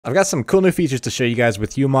I've got some cool new features to show you guys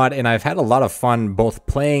with UMod, and I've had a lot of fun both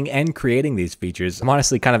playing and creating these features. I'm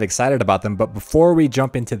honestly kind of excited about them, but before we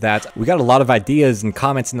jump into that, we got a lot of ideas and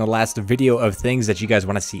comments in the last video of things that you guys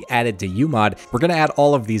want to see added to UMod. We're going to add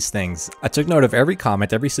all of these things. I took note of every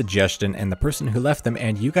comment, every suggestion, and the person who left them,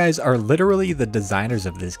 and you guys are literally the designers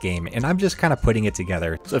of this game, and I'm just kind of putting it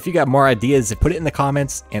together. So if you got more ideas, put it in the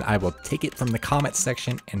comments, and I will take it from the comments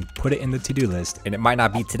section and put it in the to-do list. And it might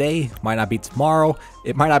not be today, might not be tomorrow,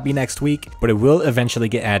 it might not be next week, but it will eventually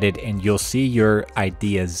get added and you'll see your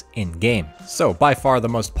ideas in game. So by far the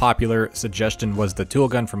most popular suggestion was the tool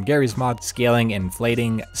gun from Garry's mod, scaling,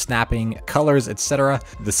 inflating, snapping, colors, etc.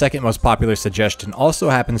 The second most popular suggestion also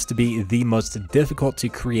happens to be the most difficult to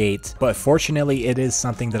create, but fortunately it is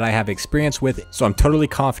something that I have experience with, so I'm totally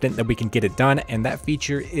confident that we can get it done, and that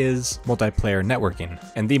feature is multiplayer networking.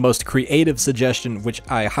 And the most creative suggestion, which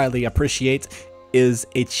I highly appreciate, is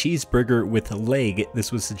a cheeseburger with leg.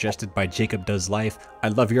 This was suggested by Jacob Does Life. I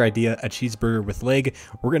love your idea, a cheeseburger with leg.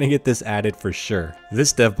 We're gonna get this added for sure.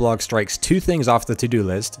 This dev blog strikes two things off the to-do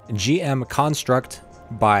list: GM Construct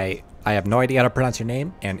by, I have no idea how to pronounce your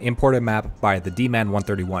name, and Import a Map by the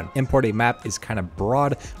DMan131. Import a Map is kind of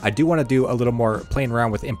broad. I do want to do a little more playing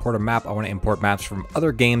around with Import a Map. I want to import maps from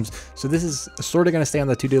other games, so this is sort of going to stay on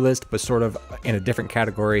the to-do list, but sort of in a different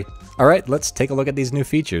category. All right, let's take a look at these new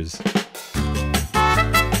features.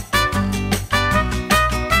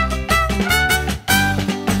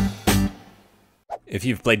 If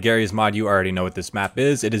you've played Garry's mod, you already know what this map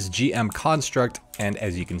is. It is GM Construct, and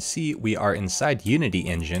as you can see, we are inside Unity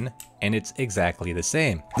Engine, and it's exactly the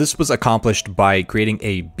same. This was accomplished by creating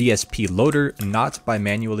a BSP loader, not by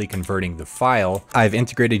manually converting the file. I've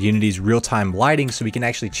integrated Unity's real-time lighting so we can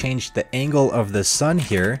actually change the angle of the sun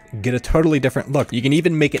here, get a totally different look. You can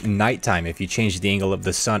even make it nighttime if you change the angle of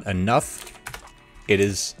the sun enough. It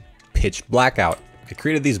is pitch black out. I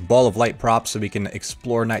created these ball of light props so we can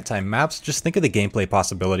explore nighttime maps. Just think of the gameplay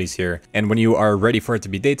possibilities here. And when you are ready for it to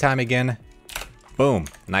be daytime again, boom,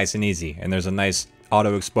 nice and easy. And there's a nice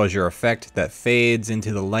auto exposure effect that fades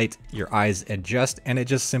into the light, your eyes adjust, and it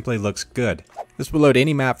just simply looks good. This will load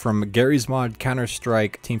any map from Garry's mod,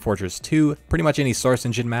 Counter-Strike, Team Fortress 2, pretty much any source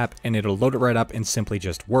engine map, and it'll load it right up and simply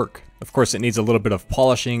just work. Of course, it needs a little bit of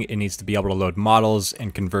polishing. It needs to be able to load models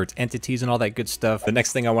and convert entities and all that good stuff. The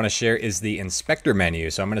next thing I want to share is the inspector menu.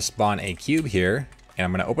 So I'm going to spawn a cube here, and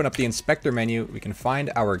I'm going to open up the inspector menu. We can find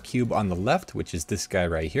our cube on the left, which is this guy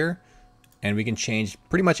right here. And we can change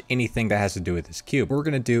pretty much anything that has to do with this cube. What we're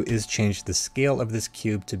going to do is change the scale of this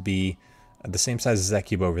cube to be the same size as that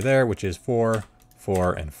cube over there, which is 4,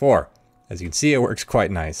 4, and 4. As you can see, it works quite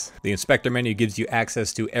nice. The inspector menu gives you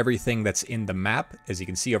access to everything that's in the map. As you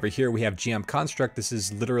can see over here, we have GM Construct. This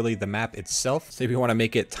is literally the map itself. So if you want to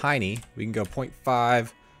make it tiny, we can go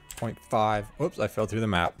 0.5, 0.5. Oops, I fell through the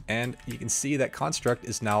map. And you can see that Construct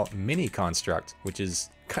is now Mini Construct, which is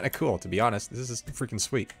kind of cool, to be honest. This is freaking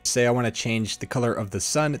sweet. Say I want to change the color of the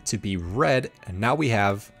sun to be red, and now we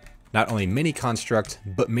have not only Mini Construct,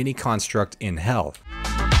 but Mini Construct in hell.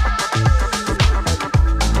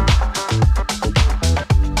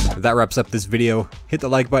 That wraps up this video. Hit the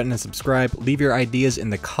like button and subscribe. Leave your ideas in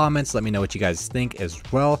the comments. Let me know what you guys think as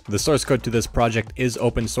well. The source code to this project is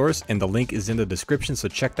open source, and the link is in the description, so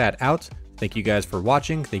check that out. Thank you guys for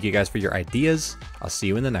watching. Thank you guys for your ideas. I'll see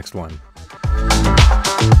you in the next one.